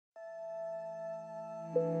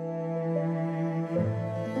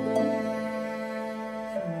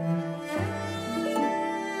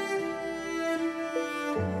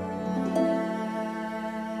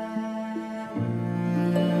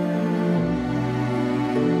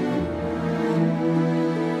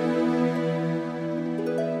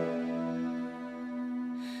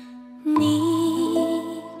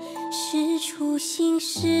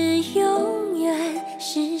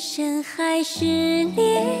是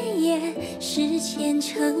烈焰，是虔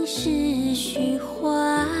诚，是虚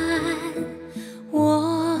幻。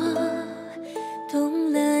我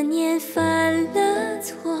动了念，犯了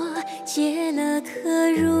错，戒了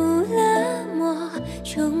渴，入了魔，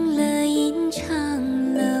中了因，尝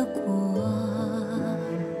了果。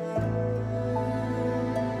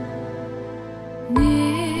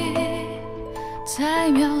你在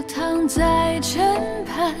庙堂，在审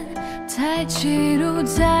判，在记录，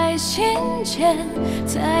在心间，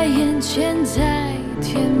在眼前，在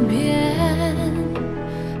天边。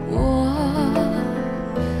我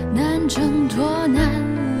难挣脱，难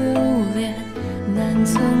留恋，难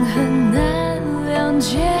憎恨，难谅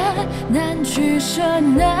解，难取舍，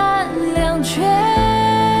难两全。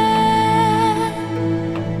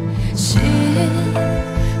心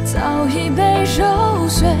早已被揉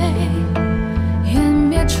碎，湮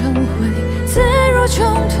灭成灰，自如穷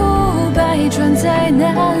途，百转再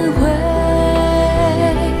难回。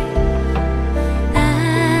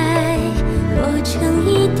爱落成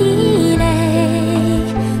一滴泪，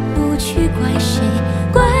不去怪谁，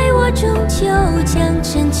怪我终究将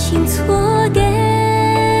真情错给。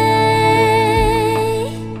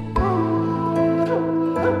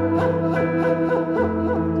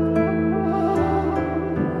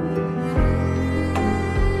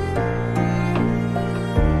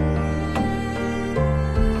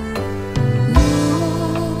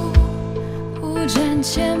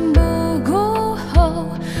前不顾后，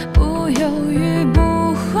不犹豫，不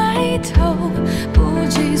回头，不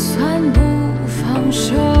计算，不放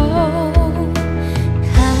手。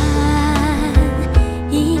看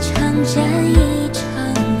一场战，一场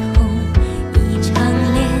痛，一场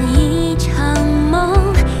恋，一场梦，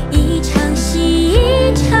一场喜，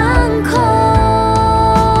一场空。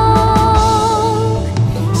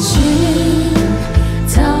心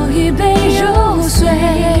早已被揉碎，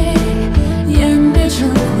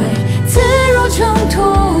自如穷途，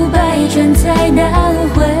百转再难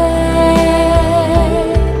回。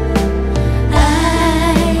爱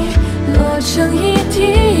落成一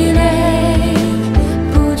滴泪，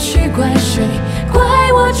不去怪谁，怪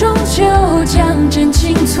我终究将真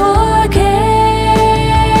情错给。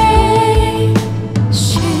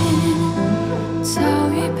心早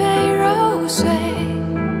已被揉碎，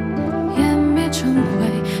湮灭成灰，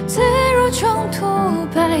自如穷途，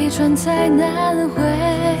百转再难回。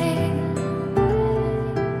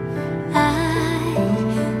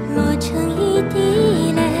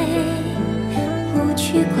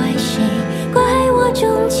怪谁？怪我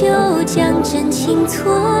终究将真情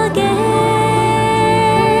错给。